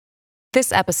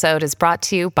This episode is brought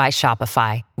to you by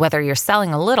Shopify. Whether you're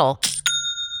selling a little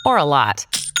or a lot,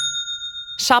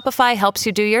 Shopify helps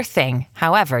you do your thing,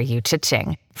 however you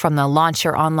cha-ching. From the launch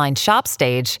your online shop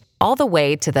stage, all the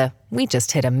way to the we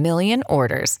just hit 1 million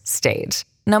orders stage.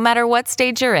 No matter what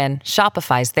stage you're in,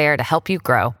 Shopify's there to help you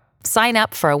grow. Sign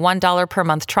up for a $1 per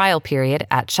month trial period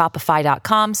at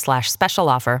shopify.com/special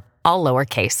offer, all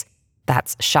lowercase.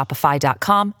 That's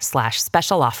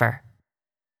shopify.com/special offer.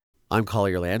 I'm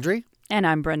Collier Landry. And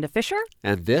I'm Brenda Fisher.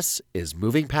 And this is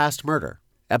Moving Past Murder,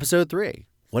 Episode 3.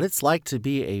 What it's like to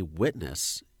be a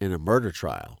witness in a murder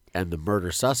trial. And the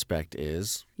murder suspect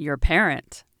is... your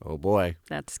parent. Oh boy.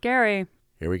 That's scary.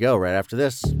 Here we go, right after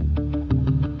this.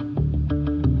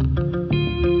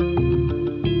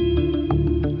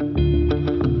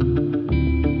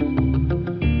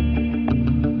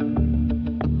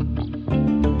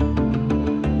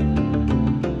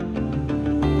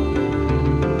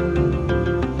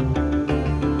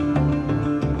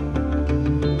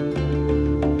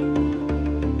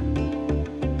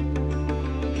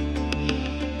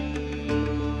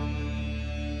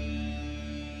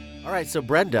 All right, so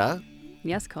Brenda.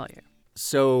 Yes, Collier.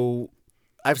 So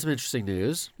I have some interesting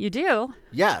news. You do?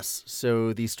 Yes.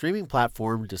 So the streaming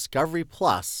platform Discovery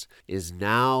Plus is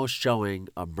now showing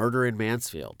A Murder in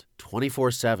Mansfield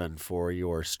 24/7 for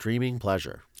your streaming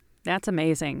pleasure. That's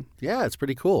amazing. Yeah, it's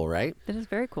pretty cool, right? It is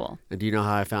very cool. And do you know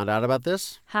how I found out about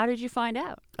this? How did you find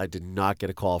out? I did not get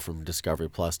a call from Discovery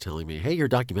Plus telling me, hey, your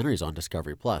documentary's on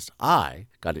Discovery Plus. I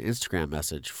got an Instagram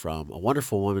message from a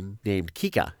wonderful woman named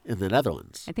Kika in the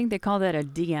Netherlands. I think they call that a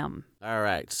DM. All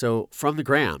right. So from the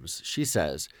Grams, she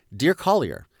says, Dear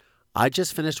Collier, I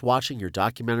just finished watching your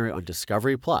documentary on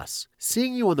Discovery Plus.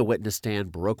 Seeing you on the witness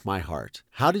stand broke my heart.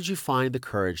 How did you find the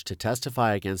courage to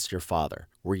testify against your father?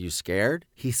 Were you scared?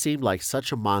 He seemed like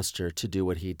such a monster to do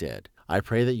what he did. I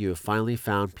pray that you have finally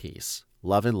found peace.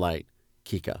 Love and light,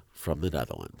 Kika from the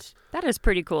Netherlands. That is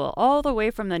pretty cool. All the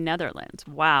way from the Netherlands.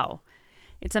 Wow.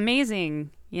 It's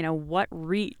amazing, what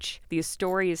reach these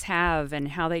stories have and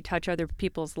how they touch other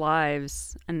people's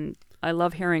lives. And I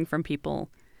love hearing from people.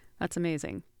 That's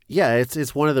amazing. Yeah,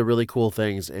 it's one of the really cool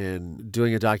things in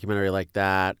doing a documentary like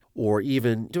that, or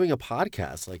even doing a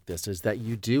podcast like this, is that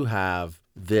you do have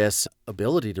this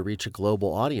ability to reach a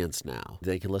global audience now.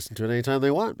 They can listen to it anytime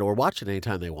they want or watch it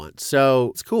anytime they want. So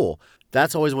it's cool.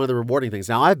 That's always one of the rewarding things.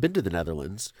 Now, I've been to the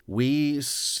Netherlands. We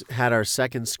had our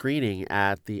second screening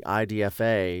at the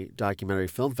IDFA Documentary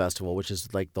Film Festival, which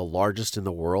is like the largest in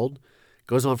the world. It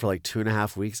goes on for like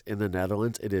 2.5 weeks in the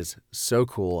Netherlands. It is so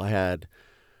cool. I had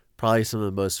probably some of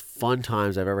the most fun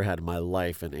times I've ever had in my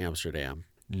life in Amsterdam.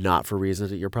 Not for reasons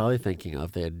that you're probably thinking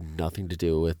of. They had nothing to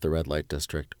do with the red light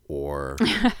district or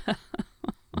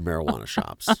marijuana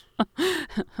shops.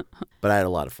 But I had a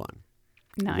lot of fun.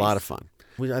 Nice. A lot of fun.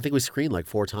 I think we screened like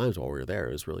 4 times while we were there.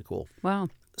 It was really cool. Wow.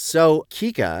 So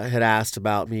Kika had asked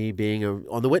about me being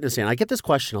on the witness stand. I get this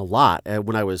question a lot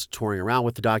when I was touring around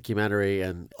with the documentary,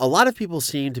 and a lot of people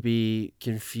seem to be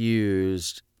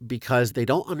confused because they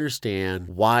don't understand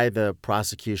why the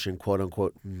prosecution, quote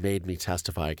unquote, made me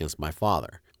testify against my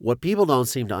father. What people don't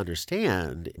seem to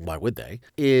understand, why would they,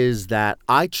 is that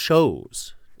I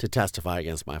chose to testify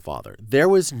against my father. There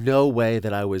was no way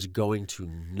that I was going to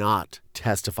not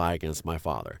testify against my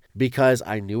father because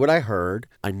I knew what I heard,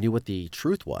 I knew what the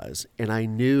truth was, and I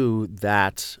knew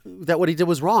that what he did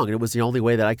was wrong. And it was the only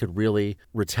way that I could really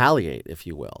retaliate, if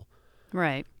you will.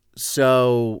 Right.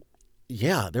 So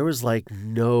yeah, there was like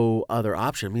no other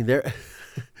option. I mean,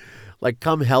 like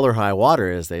come hell or high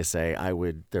water, as they say,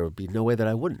 there would be no way that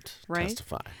I wouldn't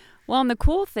testify. Well, and the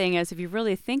cool thing is, if you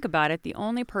really think about it, the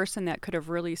only person that could have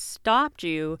really stopped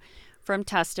you from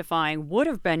testifying would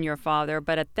have been your father.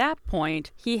 But at that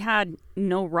point, he had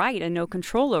no right and no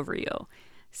control over you.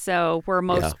 So where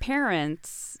most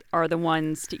parents are the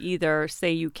ones to either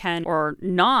say you can or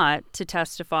not to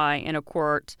testify in a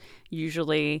court,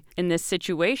 usually in this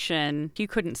situation, he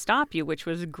couldn't stop you, which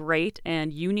was great.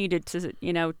 And you needed to,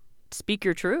 speak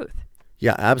your truth.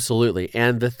 Yeah, absolutely.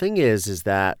 And the thing is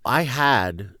that I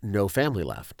had no family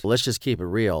left. Let's just keep it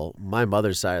real. My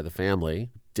mother's side of the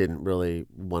family didn't really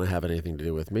want to have anything to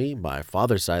do with me. My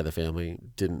father's side of the family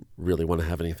didn't really want to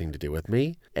have anything to do with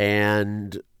me.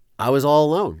 And I was all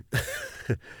alone.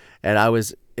 And I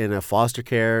was in a foster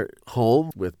care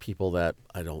home with people that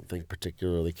I don't think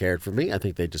particularly cared for me. I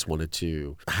think they just wanted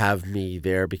to have me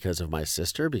there because of my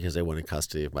sister, because they wanted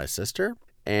custody of my sister.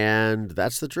 And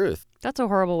that's the truth. That's a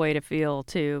horrible way to feel,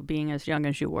 too, being as young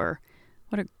as you were.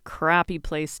 What a crappy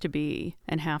place to be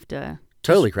and have to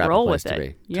totally crappy roll place with to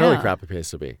it. be. Yeah. Totally crappy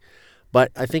place to be.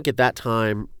 But I think at that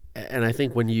time, and I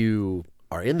think when you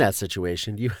are in that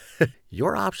situation,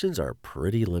 your options are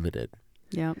pretty limited.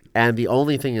 Yep. And the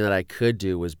only thing that I could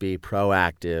do was be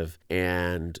proactive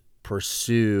and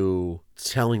pursue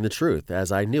telling the truth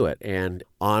as I knew it and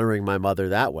honoring my mother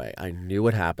that way. I knew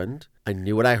what happened. I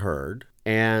knew what I heard.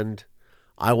 And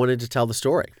I wanted to tell the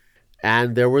story.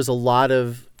 And there was a lot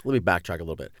of, let me backtrack a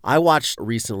little bit. I watched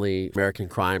recently American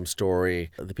Crime Story,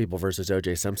 The People versus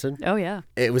O.J. Simpson. Oh, yeah.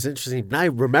 It was interesting. And I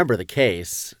remember the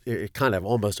case. It kind of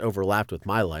almost overlapped with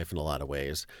my life in a lot of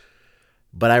ways.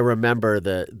 But I remember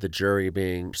the jury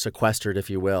being sequestered, if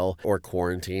you will, or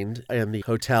quarantined in the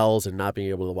hotels and not being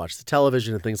able to watch the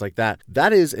television and things like that.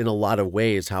 That is, in a lot of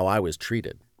ways, how I was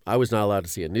treated. I was not allowed to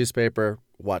see a newspaper,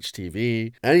 watch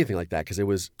TV, anything like that, because it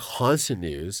was constant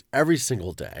news every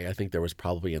single day. I think there was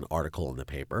probably an article in the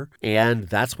paper, and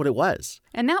that's what it was.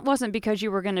 And that wasn't because you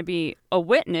were going to be a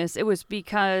witness. It was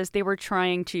because they were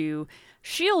trying to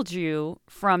shield you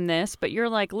from this. But you're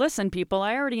like, listen, people,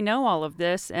 I already know all of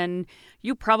this. And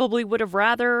you probably would have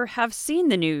rather have seen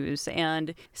the news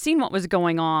and seen what was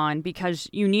going on because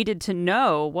you needed to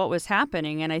know what was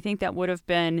happening. And I think that would have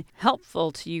been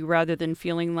helpful to you rather than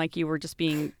feeling like you were just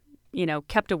being,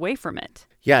 kept away from it.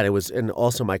 Yeah, and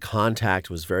also my contact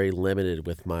was very limited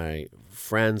with my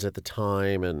friends at the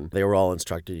time, and they were all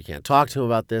instructed, you can't talk to them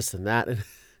about this and that. And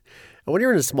when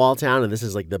you're in a small town and this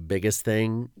is like the biggest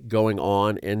thing going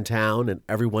on in town and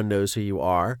everyone knows who you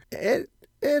are,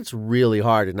 it's really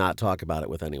hard to not talk about it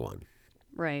with anyone.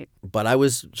 Right. But I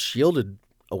was shielded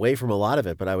away from a lot of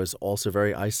it, but I was also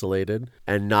very isolated,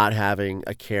 and not having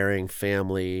a caring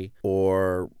family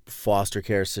or foster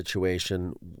care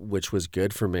situation, which was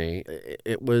good for me.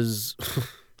 It was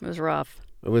It was rough.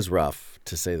 It was rough,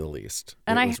 to say the least.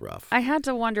 And it was rough. I had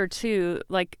to wonder, too,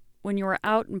 like when you were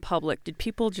out in public, did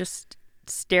people just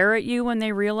stare at you when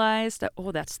they realized that,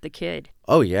 oh, that's the kid?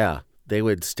 Oh, yeah. They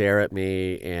would stare at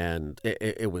me, and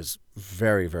it was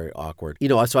very, very awkward.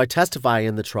 So I testify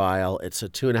in the trial. It's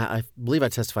I believe I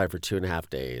testified for 2.5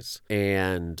 days.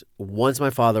 And once my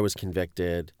father was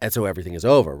convicted, and so everything is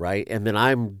over, right? And then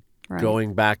I'm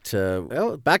going back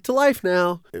to life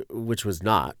now, which was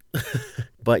not.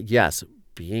 But yes,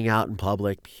 being out in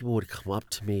public, people would come up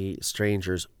to me,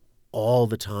 strangers, all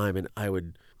the time. And I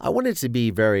wanted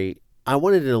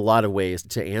in a lot of ways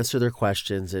to answer their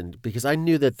questions, and because I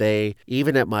knew that they,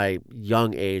 even at my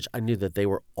young age, I knew that they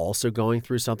were also going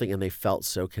through something and they felt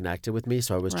so connected with me.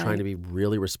 So I was trying to be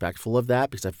really respectful of that,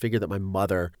 because I figured that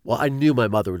I knew my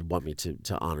mother would want me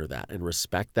to honor that and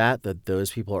respect that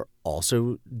those people are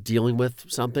also dealing with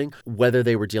something, whether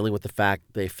they were dealing with the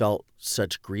fact they felt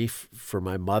such grief for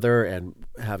my mother and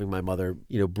having my mother,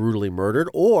 brutally murdered,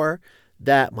 or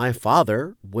that my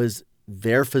father was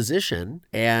their physician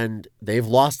and they've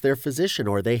lost their physician,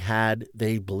 or they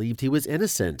believed he was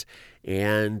innocent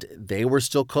and they were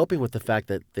still coping with the fact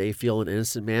that they feel an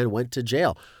innocent man went to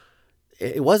jail.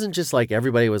 It wasn't just like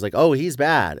everybody was like, oh, he's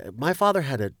bad. My father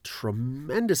had a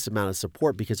tremendous amount of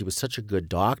support because he was such a good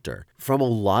doctor from a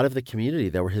lot of the community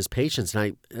that were his patients.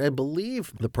 And I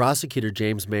believe the prosecutor,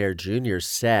 James Mayer Jr.,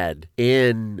 said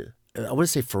in, I want to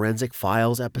say Forensic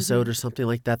Files episode or something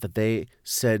like that they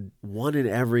said 1 in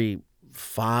every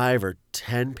 5 or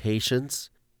 10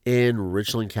 patients in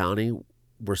Richland County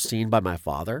were seen by my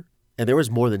father. And there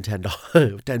was more than 10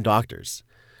 doctors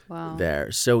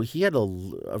there. So he had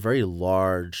a very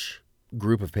large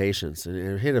group of patients,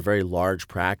 and he had a very large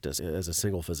practice as a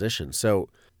single physician. So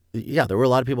yeah, there were a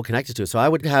lot of people connected to it. So I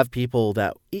would have people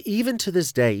that, even to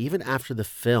this day, even after the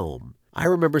film, I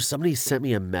remember somebody sent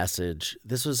me a message.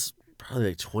 This was probably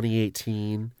like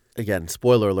 2018. Again,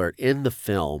 spoiler alert, in the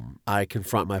film, I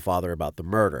confront my father about the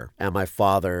murder. And my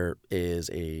father is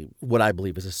what I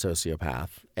believe is a sociopath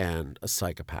and a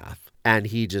psychopath. And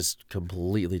he just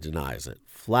completely denies it,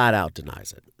 flat out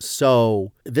denies it.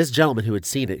 So this gentleman who had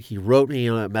seen it, he wrote me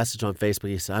a message on Facebook.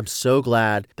 He said, I'm so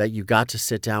glad that you got to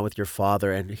sit down with your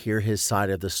father and hear his side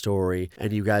of the story.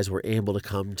 And you guys were able to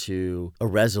come to a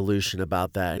resolution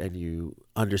about that. And you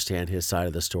understand his side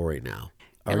of the story now.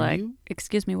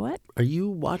 Excuse me, what? Are you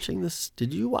watching this?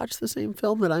 Did you watch the same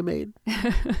film that I made?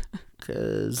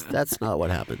 Because that's not what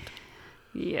happened.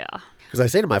 Yeah. Because I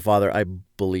say to my father, I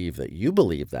believe that you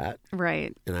believe that.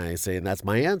 Right. And I say, and that's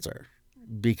my answer.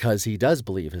 Because he does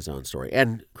believe his own story.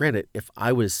 And granted, if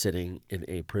I was sitting in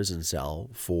a prison cell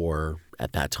for,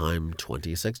 at that time,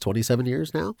 26, 27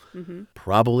 years now,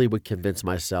 probably would convince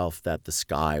myself that the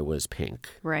sky was pink.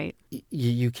 Right.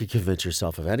 You could convince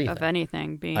yourself of anything. Of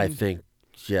anything being... I think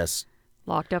just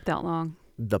locked up that long.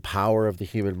 The power of the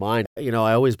human mind. I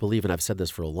always believe, and I've said this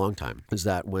for a long time, is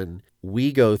that when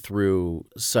we go through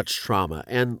such trauma,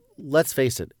 and let's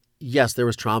face it, yes, there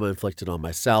was trauma inflicted on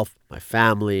myself, my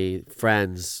family,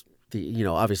 friends.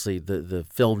 Obviously the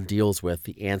film deals with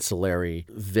the ancillary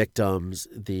victims,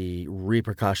 the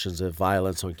repercussions of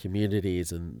violence on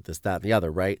communities and this, that, and the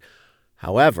other, right?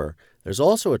 However, there's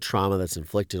also a trauma that's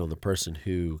inflicted on the person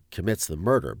who commits the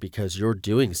murder because you're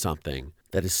doing something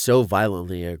that is so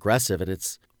violently aggressive.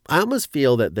 And I almost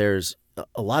feel that there's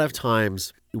a lot of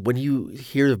times when you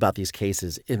hear about these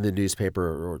cases in the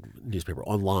newspaper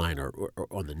online or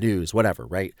on the news, whatever,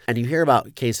 right? And you hear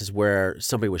about cases where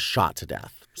somebody was shot to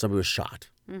death. Somebody was shot,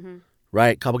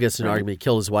 right? Couple gets in an argument, he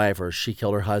killed his wife, or she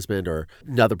killed her husband, or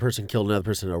another person killed another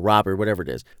person in a robbery, whatever it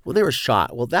is. When they were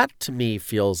shot, well, that to me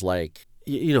feels like,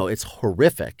 it's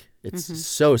horrific. It's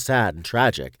so sad and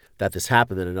tragic that this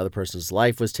happened, that another person's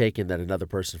life was taken, that another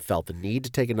person felt the need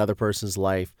to take another person's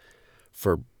life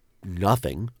for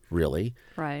nothing, really.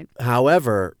 Right.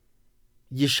 However,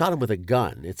 you shot him with a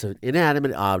gun. It's an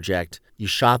inanimate object. You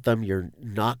shot them. You're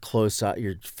not close up.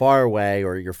 You're far away,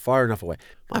 or you're far enough away.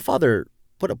 My father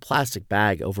put a plastic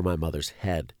bag over my mother's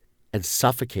head and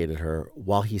suffocated her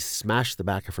while he smashed the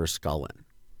back of her skull in.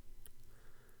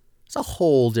 It's a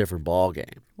whole different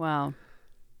ballgame. Wow.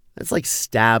 That's like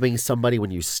stabbing somebody.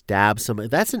 When you stab somebody,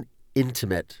 that's an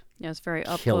intimate Yeah, it's very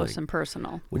up killing. close and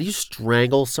personal. When you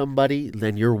strangle somebody,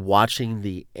 then you're watching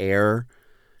the air.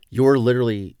 You're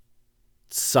literally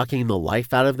sucking the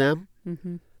life out of them.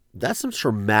 Mm-hmm. That's some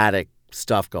traumatic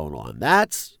stuff going on.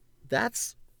 That's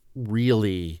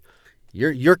really,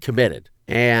 you're committed.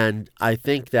 And I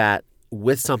think that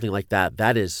with something like that,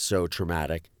 that is so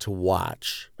traumatic to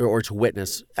watch or to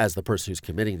witness as the person who's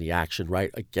committing the action, right,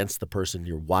 against the person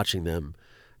you're watching them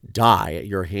die at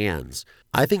your hands.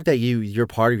 I think that your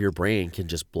part of your brain can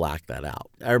just black that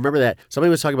out. I remember that somebody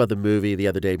was talking about the movie the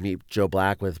other day, Meet Joe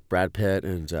Black, with Brad Pitt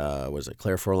and was it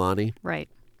Claire Forlani? Right.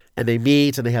 And they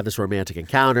meet and they have this romantic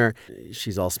encounter.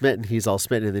 She's all smitten, he's all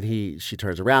smitten, and then she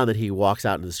turns around and he walks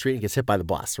out into the street and gets hit by the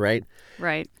bus, right?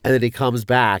 Right. And then he comes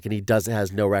back and he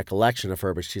has no recollection of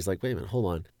her, but she's like, wait a minute, hold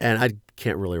on. And I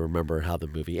can't really remember how the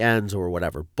movie ends or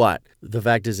whatever. But the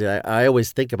fact is, I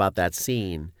always think about that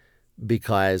scene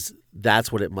because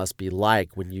that's what it must be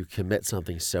like when you commit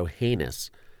something so heinous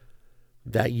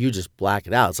that you just black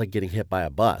it out. It's like getting hit by a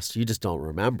bus. You just don't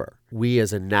remember. We,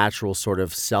 as a natural sort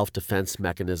of self-defense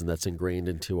mechanism that's ingrained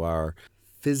into our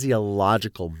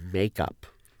physiological makeup,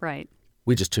 Right.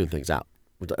 we just tune things out.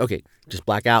 We're like, okay, just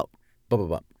black out, blah, blah,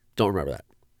 blah. Don't remember that.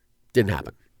 Didn't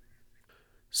happen.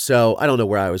 So I don't know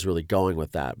where I was really going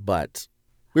with that, but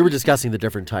we were discussing the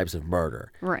different types of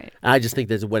murder. Right. And I just think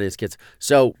that when it gets...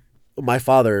 So my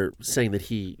father saying that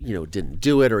he, didn't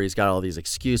do it or he's got all these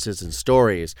excuses and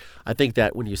stories, I think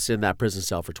that when you sit in that prison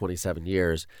cell for 27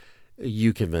 years,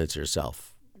 you convince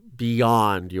yourself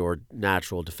beyond your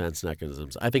natural defense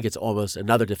mechanisms. I think it's almost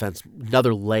another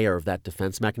layer of that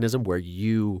defense mechanism where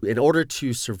you, in order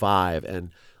to survive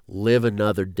and live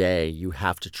another day, you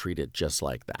have to treat it just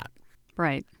like that.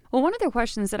 Right. Well, one of the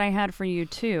questions that I had for you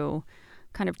too,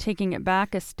 kind of taking it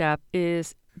back a step,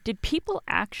 is did people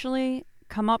actually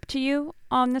come up to you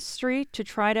on the street to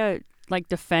try to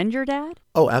defend your dad?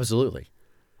 Oh, absolutely.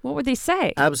 What would they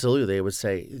say? Absolutely. They would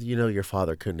say, your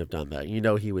father couldn't have done that.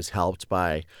 He was helped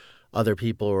by other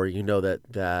people, or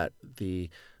that the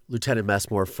Lieutenant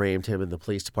Messmore framed him and the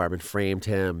police department framed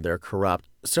him. They're corrupt.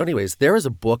 So anyways, there is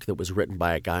a book that was written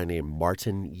by a guy named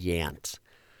Martin Yant,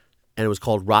 and it was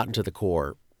called Rotten to the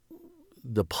Core.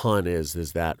 The pun is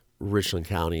that Richland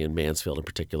County and Mansfield in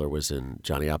particular was in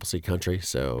Johnny Appleseed country,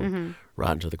 so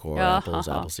rotten to the core, apples,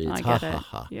 apple seeds, I ha get ha it.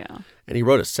 ha. Yeah. And he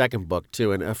wrote a second book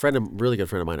too, and really good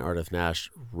friend of mine, Ardith Nash,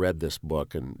 read this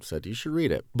book and said, you should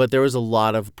read it. But there was a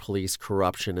lot of police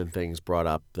corruption and things brought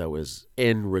up that was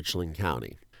in Richland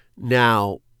County.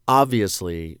 Now,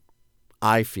 obviously,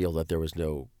 I feel that there was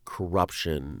no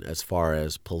corruption as far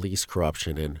as police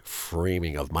corruption and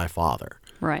framing of my father.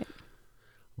 Right.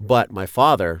 But my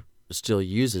father still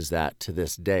uses that to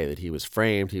this day, that he was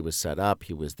framed, he was set up,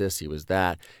 he was this, he was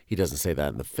that. He doesn't say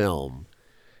that in the film,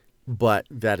 but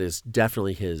that is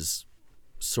definitely his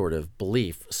sort of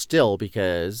belief still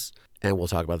because, and we'll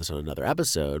talk about this on another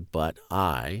episode, but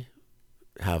my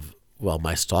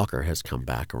stalker has come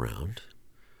back around.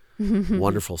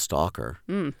 Wonderful stalker.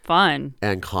 Fun.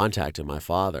 And contacted my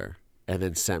father and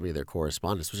then sent me their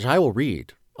correspondence, which I will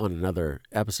read on another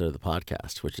episode of the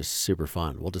podcast, which is super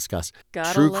fun. We'll discuss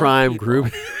true crime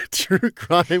groupies.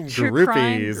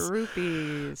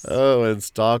 Groupies. Oh, and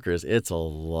stalkers. It's a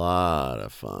lot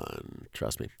of fun.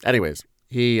 Trust me. Anyways,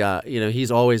 he, he's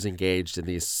always engaged in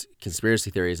these conspiracy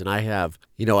theories, and I have,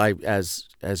 as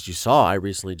you saw, I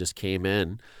recently just came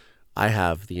in. I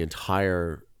have the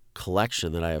entire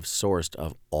collection that I have sourced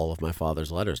of all of my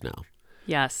father's letters now.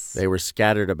 Yes. They were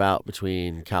scattered about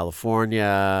between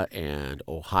California and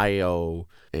Ohio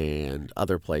and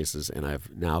other places, and I've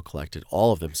now collected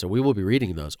all of them. So we will be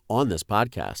reading those on this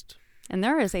podcast. And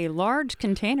there is a large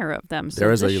container of them. So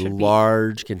there is this a should be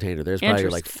large container. There's probably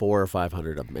like interesting. 400 or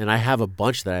 500 of them. And I have a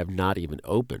bunch that I have not even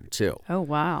opened, too. Oh,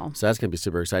 wow. So that's going to be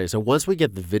super exciting. So once we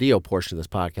get the video portion of this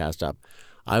podcast up,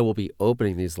 I will be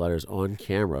opening these letters on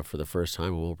camera for the first time,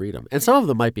 and we'll read them. And some of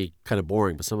them might be kind of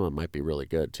boring, but some of them might be really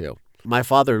good, too. My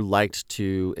father liked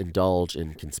to indulge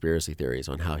in conspiracy theories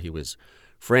on how he was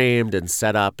framed and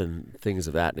set up and things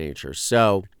of that nature.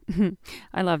 So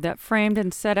I love that. Framed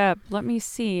and set up. Let me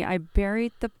see. I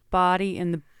buried the body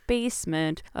in the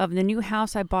basement of the new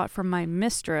house I bought from my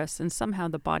mistress, and somehow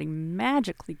the body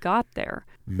magically got there.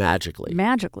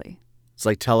 magically. It's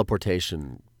like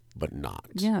teleportation, but not.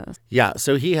 Yes. Yeah,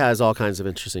 so he has all kinds of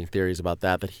interesting theories about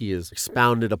that he has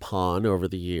expounded upon over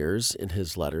the years in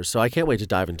his letters. So I can't wait to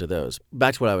dive into those.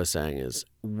 Back to what I was saying is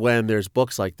when there's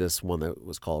books like this one that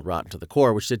was called Rotten to the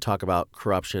Core, which did talk about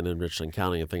corruption in Richland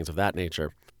County and things of that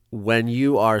nature, when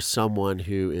you are someone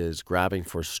who is grabbing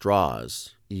for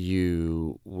straws,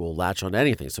 you will latch on to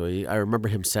anything. So I remember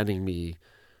him sending me,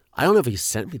 I don't know if he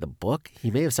sent me the book.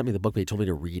 He may have sent me the book, but he told me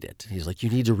to read it. He's like, you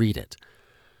need to read it.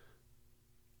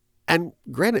 And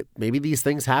granted, maybe these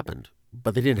things happened,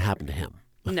 but they didn't happen to him.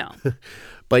 No.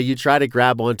 But you try to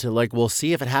grab onto like, well,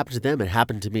 see if it happened to them. It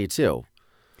happened to me too.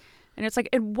 And it's like,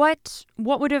 and what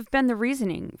would have been the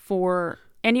reasoning for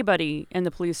anybody in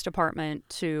the police department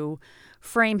to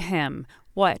frame him?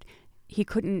 What? He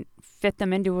couldn't fit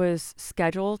them into his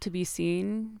schedule to be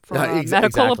seen for a medical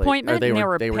Exactly. appointment? Or they and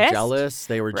were pissed? jealous.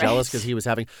 They were Right. jealous because he was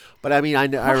having. But I mean, I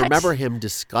What? remember him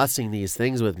discussing these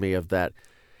things with me of that.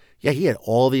 Yeah, he had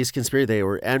all these conspiracies. They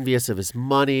were envious of his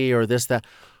money or this, that,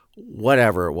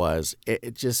 whatever it was.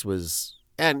 It just was,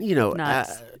 and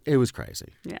Nuts. it was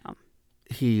crazy. Yeah.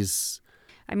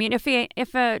 I mean, if a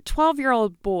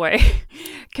 12-year-old boy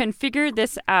can figure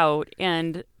this out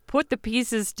and put the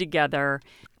pieces together,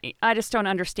 I just don't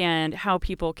understand how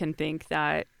people can think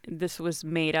that this was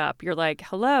made up. You're like,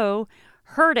 hello,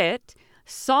 heard it,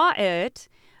 saw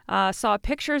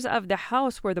pictures of the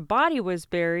house where the body was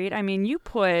buried. I mean, you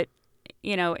put,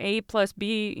 A plus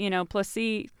B, plus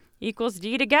C equals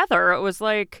D together. It was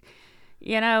like,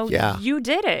 Yeah. you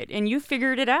did it and you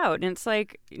figured it out. And it's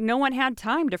like no one had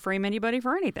time to frame anybody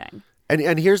for anything.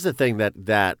 And here's the thing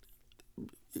that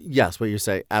yes, what you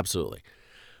say, absolutely.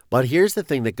 But here's the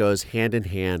thing that goes hand in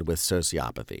hand with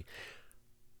sociopathy.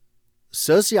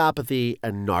 Sociopathy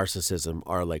and narcissism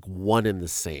are like one and the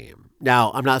same.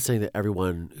 Now, I'm not saying that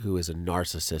everyone who is a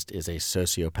narcissist is a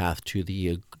sociopath to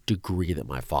the degree that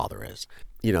my father is.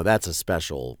 That's a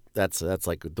special, that's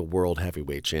like the world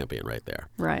heavyweight champion right there.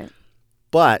 Right.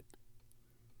 But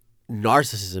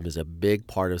narcissism is a big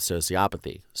part of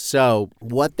sociopathy. So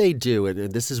what they do,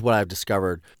 and this is what I've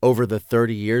discovered over the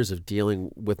 30 years of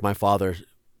dealing with my father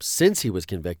since he was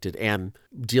convicted and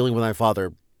dealing with my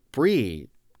father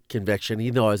pre-conviction,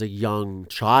 even though I was a young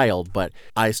child, but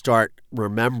I start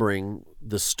remembering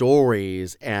the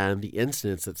stories and the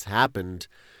incidents that's happened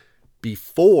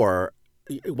before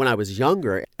when I was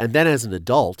younger. And then as an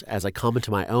adult, as I come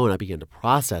into my own, I begin to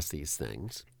process these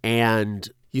things. And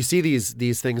you see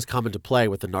these things come into play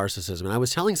with the narcissism. And I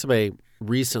was telling somebody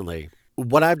recently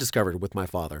what I've discovered with my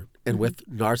father and with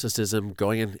narcissism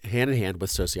going in hand with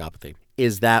sociopathy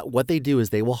is that what they do is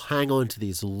they will hang on to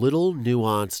these little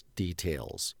nuanced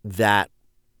details that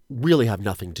really have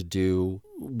nothing to do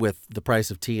with the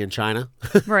price of tea in China.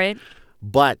 Right.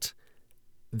 But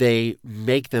they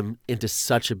make them into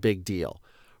such a big deal.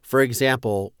 For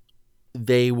example,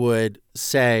 they would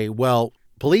say, well,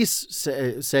 police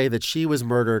say that she was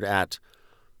murdered at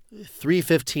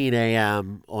 3:15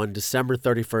 a.m. on December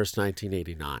 31st,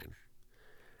 1989.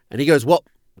 And he goes, well,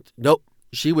 nope,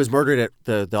 she was murdered at,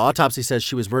 the autopsy says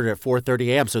she was murdered at 4:30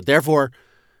 a.m. So therefore,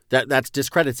 that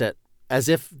discredits it, as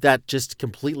if that just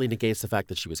completely negates the fact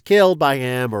that she was killed by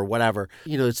him or whatever.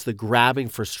 It's the grabbing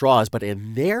for straws. But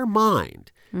in their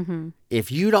mind,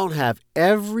 if you don't have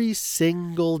every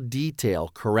single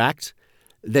detail correct,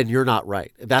 then you're not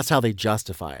right. That's how they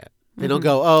justify it. They don't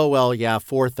go, oh, well, yeah,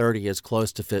 4:30 is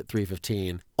close to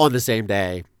 3:15 on the same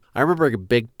day. I remember a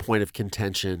big point of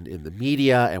contention in the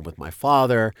media and with my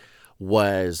father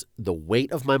was the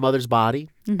weight of my mother's body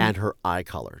and her eye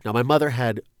color. Now, my mother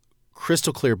had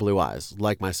crystal clear blue eyes,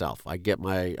 like myself.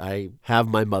 I have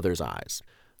my mother's eyes.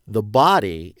 The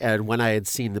body, and when I had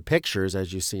seen the pictures,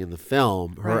 as you see in the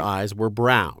film, her eyes were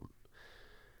brown.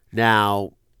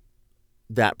 Now,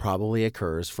 that probably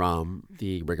occurs from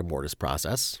the rigor mortis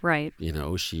process. Right.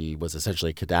 She was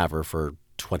essentially a cadaver for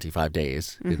 25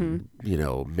 days in,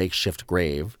 makeshift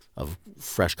grave of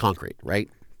fresh concrete, right?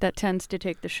 That tends to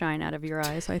take the shine out of your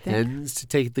eyes, I think. Tends to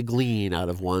take the gleam out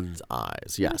of one's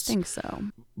eyes, yes. I think so.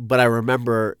 But I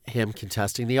remember him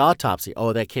contesting the autopsy.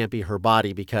 Oh, that can't be her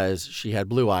body because she had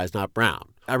blue eyes, not brown.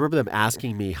 I remember them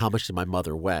asking me, how much did my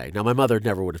mother weigh? Now, my mother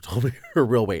never would have told me her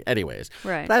real weight anyways.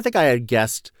 Right. But I think I had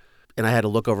guessed, and I had to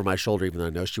look over my shoulder even though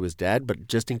I know she was dead. But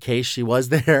just in case she was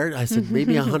there, I said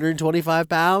maybe 125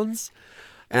 pounds.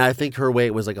 And I think her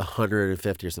weight was like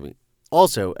 150 or something.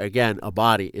 Also, again, a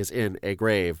body is in a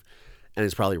grave and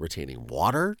it's probably retaining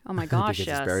water. Oh my gosh, because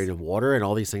yes. it's buried in water and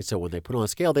all these things. So when they put on a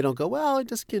scale, they don't go, well,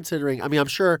 just considering. I mean, I'm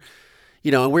sure,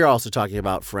 and we're also talking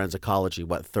about forensicology,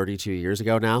 32 years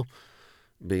ago now?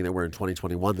 Being that we're in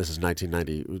 2021, this is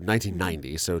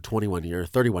 1990, so 31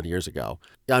 years ago.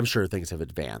 I'm sure things have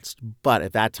advanced. But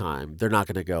at that time, they're not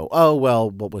going to go, oh, well,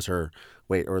 what was her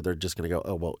weight? Or they're just going to go,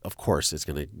 oh, well, of course it's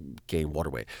going to gain water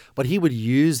weight. But he would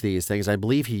use these things. I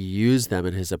believe he used them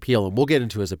in his appeal. And we'll get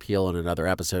into his appeal in another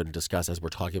episode and discuss as we're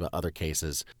talking about other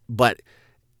cases. But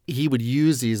he would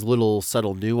use these little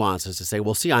subtle nuances to say,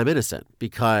 well, see, I'm innocent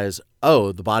because,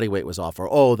 oh, the body weight was off, or,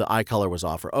 oh, the eye color was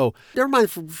off, or, oh, never mind,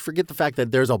 forget the fact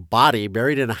that there's a body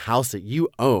buried in a house that you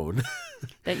own.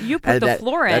 That you put the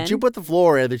floor in. That you put the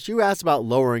floor in, that you asked about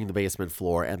lowering the basement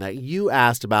floor, and that you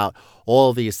asked about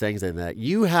all these things, and that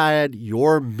you had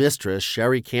your mistress,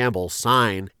 Sherry Campbell,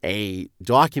 sign a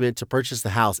document to purchase the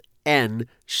house, N.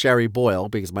 Sherry Boyle,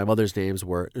 because my mother's initials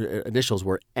were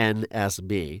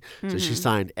NSB. So she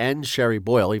signed N. Sherry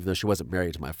Boyle, even though she wasn't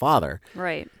married to my father.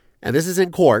 Right. And this is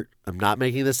in court. I'm not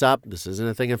making this up. This isn't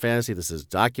a thing in fantasy. This is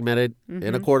documented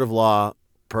in a court of law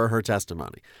per her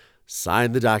testimony.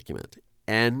 Sign the document.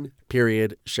 N.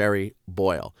 Sherry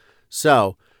Boyle.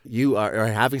 So you are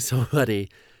having somebody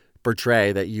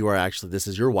portray that you are actually, this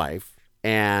is your wife,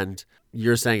 and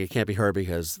you're saying it can't be her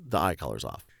because the eye color's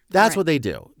off. That's what they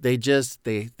do.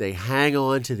 They hang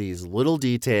on to these little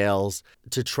details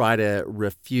to try to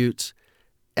refute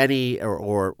any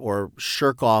or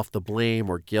shirk off the blame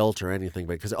or guilt or anything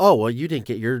because, oh, well, you didn't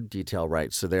get your detail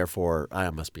right, so therefore I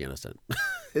must be innocent.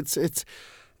 It's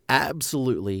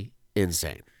absolutely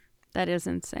insane. That is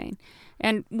insane.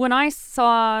 And when I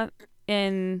saw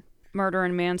in Murder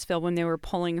in Mansfield when they were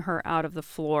pulling her out of the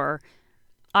floor,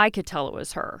 I could tell it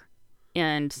was her.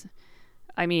 And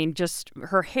I mean, just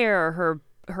her hair,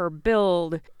 her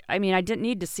build. I mean, I didn't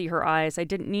need to see her eyes. I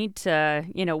didn't need to,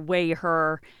 weigh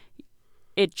her.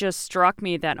 It just struck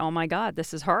me that, oh my God,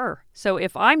 this is her. So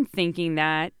if I'm thinking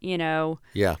that,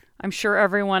 yeah, I'm sure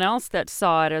everyone else that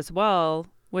saw it as well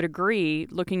would agree,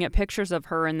 looking at pictures of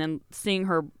her and then seeing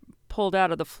her pulled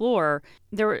out of the floor,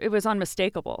 it was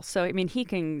unmistakable. So, I mean, he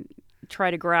can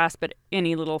try to grasp at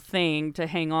any little thing to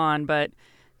hang on, but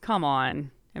come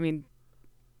on. I mean,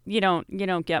 you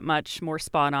don't get much more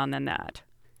spot on than that.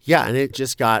 Yeah, and it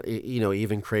just got,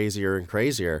 even crazier and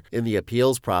crazier in the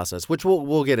appeals process, which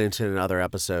we'll get into in other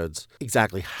episodes,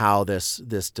 exactly how this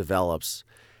develops.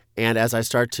 And as I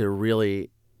start to really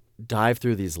dive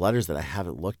through these letters that I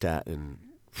haven't looked at in,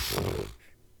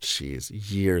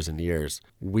 years and years,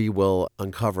 we will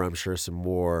uncover, I'm sure, some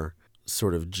more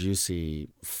sort of juicy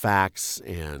facts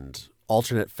and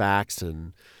alternate facts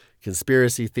and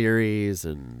conspiracy theories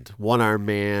and one-armed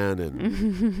man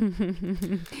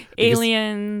and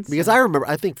aliens. Because I remember,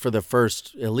 I think for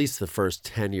at least the first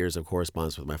 10 years of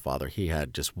correspondence with my father, he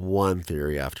had just one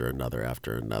theory after another,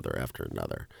 after another, after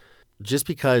another. Just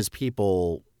because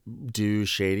people do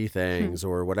shady things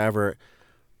or whatever.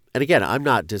 And again, I'm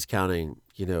not discounting,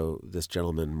 this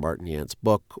gentleman, Martin Yant's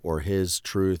book or his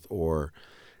truth or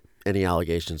any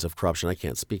allegations of corruption. I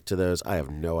can't speak to those. I have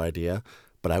no idea.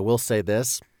 But I will say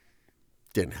this.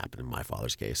 Didn't happen in my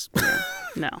father's case.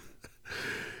 No.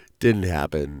 Didn't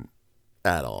happen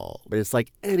at all. But it's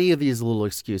like any of these little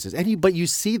excuses. But you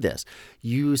see this.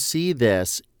 You see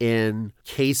this in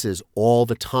cases all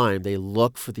the time. They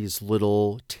look for these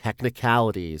little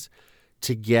technicalities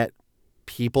to get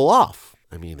people off.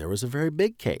 I mean, there was a very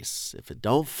big case. If it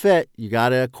don't fit, you got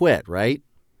to acquit, right?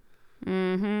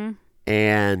 Mm-hmm.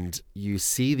 And you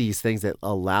see these things that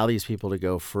allow these people to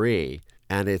go free.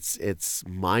 And it's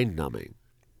mind-numbing.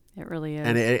 It really is.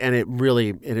 And it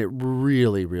really,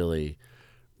 really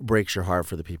breaks your heart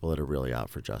for the people that are really out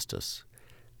for justice.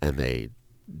 And they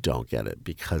don't get it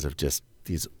because of just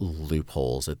these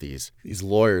loopholes that these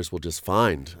lawyers will just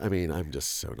find. I mean, I'm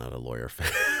just so not a lawyer fan.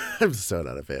 I'm so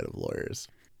not a fan of lawyers.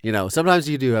 Sometimes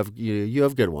you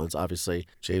have good ones, obviously.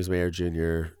 James Mayer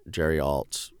Jr., Jerry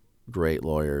Alt, great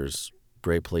lawyers.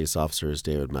 great police officers.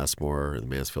 David Messmore and the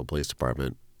Mansfield Police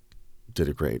Department did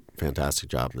a great, fantastic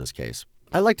job in this case.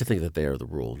 I like to think that they are the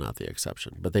rule, not the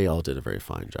exception, but they all did a very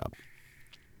fine job.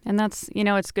 And that's,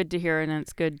 it's good to hear, and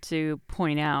it's good to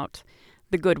point out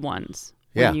the good ones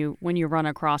when you run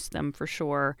across them, for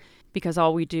sure, because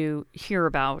all we do hear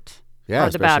about are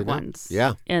the bad ones.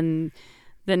 Yeah. And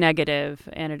the negative,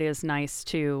 and it is nice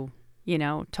to,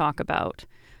 talk about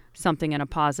something in a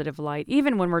positive light,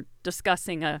 even when we're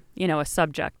discussing a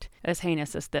subject as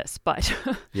heinous as this. But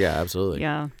yeah, absolutely.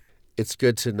 Yeah. It's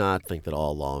good to not think that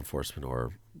all law enforcement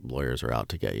or lawyers are out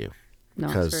to get you. No,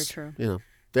 because, it's very true.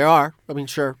 There are. I mean,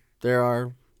 sure, there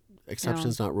are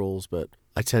exceptions, not rules, but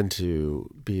I tend to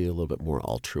be a little bit more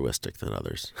altruistic than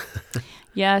others.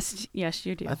 Yes,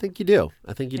 you do. I think you do.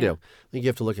 I think you have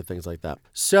to look at things like that.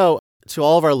 So, to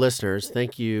all of our listeners,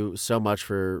 thank you so much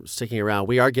for sticking around.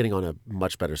 We are getting on a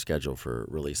much better schedule for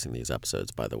releasing these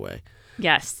episodes, by the way.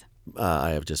 Yes. I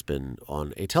have just been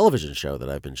on a television show that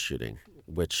I've been shooting,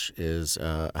 which is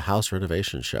a house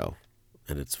renovation show.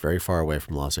 And it's very far away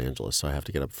from Los Angeles, so I have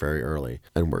to get up very early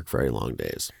and work very long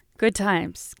days. Good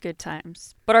times.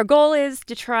 But our goal is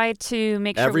to try to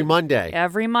make sure Every Monday,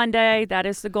 that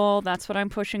is the goal. That's what I'm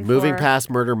pushing Moving for.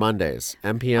 Past Murder Mondays,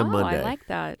 MPM Monday. I like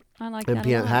that.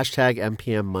 MPM, hashtag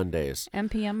MPM Mondays.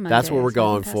 MPM Mondays. That's what we're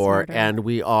going for. Murder. And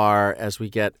we are, as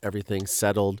we get everything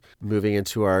settled, moving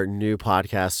into our new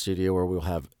podcast studio where we'll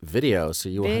have video. So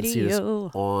you will see this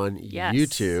on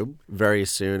YouTube very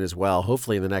soon as well,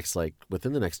 hopefully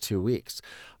within the next 2 weeks.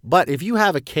 But if you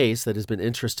have a case that has been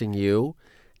interesting you,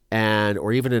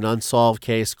 or even an unsolved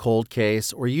case, cold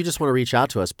case, or you just want to reach out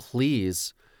to us,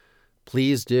 please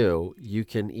do. You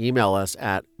can email us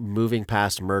at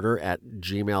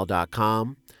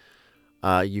movingpastmurder@gmail.com.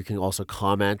 You can also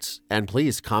comment, and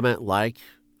please comment, like,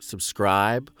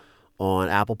 subscribe on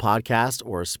Apple Podcasts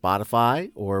or Spotify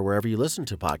or wherever you listen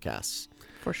to podcasts.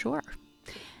 For sure.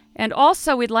 And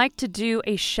also, we'd like to do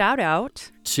a shout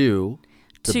out to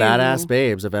the Badass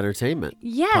Babes of Entertainment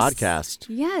podcast.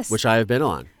 Yes. Which I have been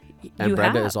on. And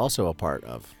Brenda have. is also a part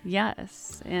of.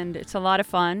 Yes, and it's a lot of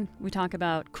fun. We talk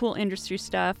about cool industry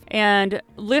stuff and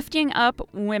lifting up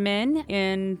women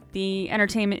in the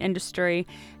entertainment industry.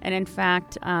 And in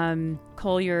fact,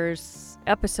 Collier's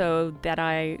episode that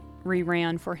I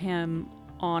reran for him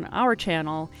on our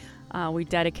channel, we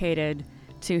dedicated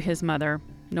to his mother,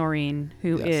 Noreen,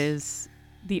 who is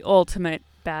the ultimate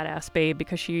badass babe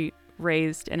because she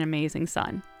raised an amazing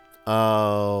son.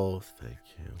 Oh, thank you.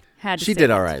 She did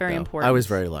all right, very though. important. I was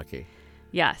very lucky.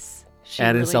 Yes.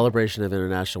 In celebration of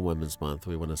International Women's Month,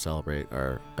 we want to celebrate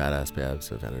our Badass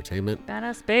Babes of Entertainment.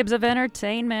 Badass Babes of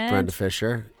Entertainment. Brenda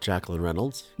Fisher, Jacqueline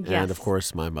Reynolds, yes. And, of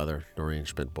course, my mother, Noreen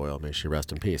Schmidt-Boyle. May she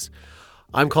rest in peace.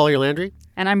 I'm Collier Landry.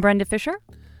 And I'm Brenda Fisher.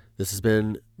 This has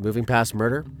been Moving Past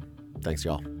Murder. Thanks,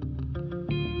 y'all.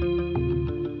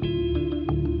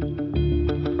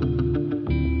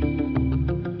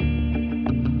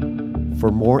 For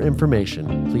more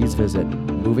information, please visit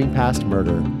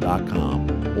movingpastmurder.com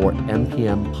or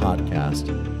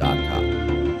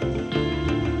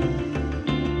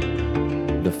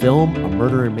mpmpodcast.com. The film A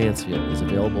Murder in Mansfield is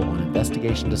available on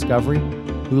Investigation Discovery,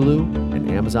 Hulu,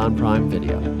 and Amazon Prime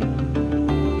Video.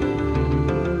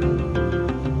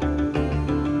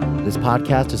 This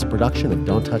podcast is a production of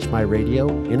Don't Touch My Radio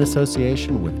in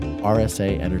association with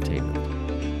RSA Entertainment.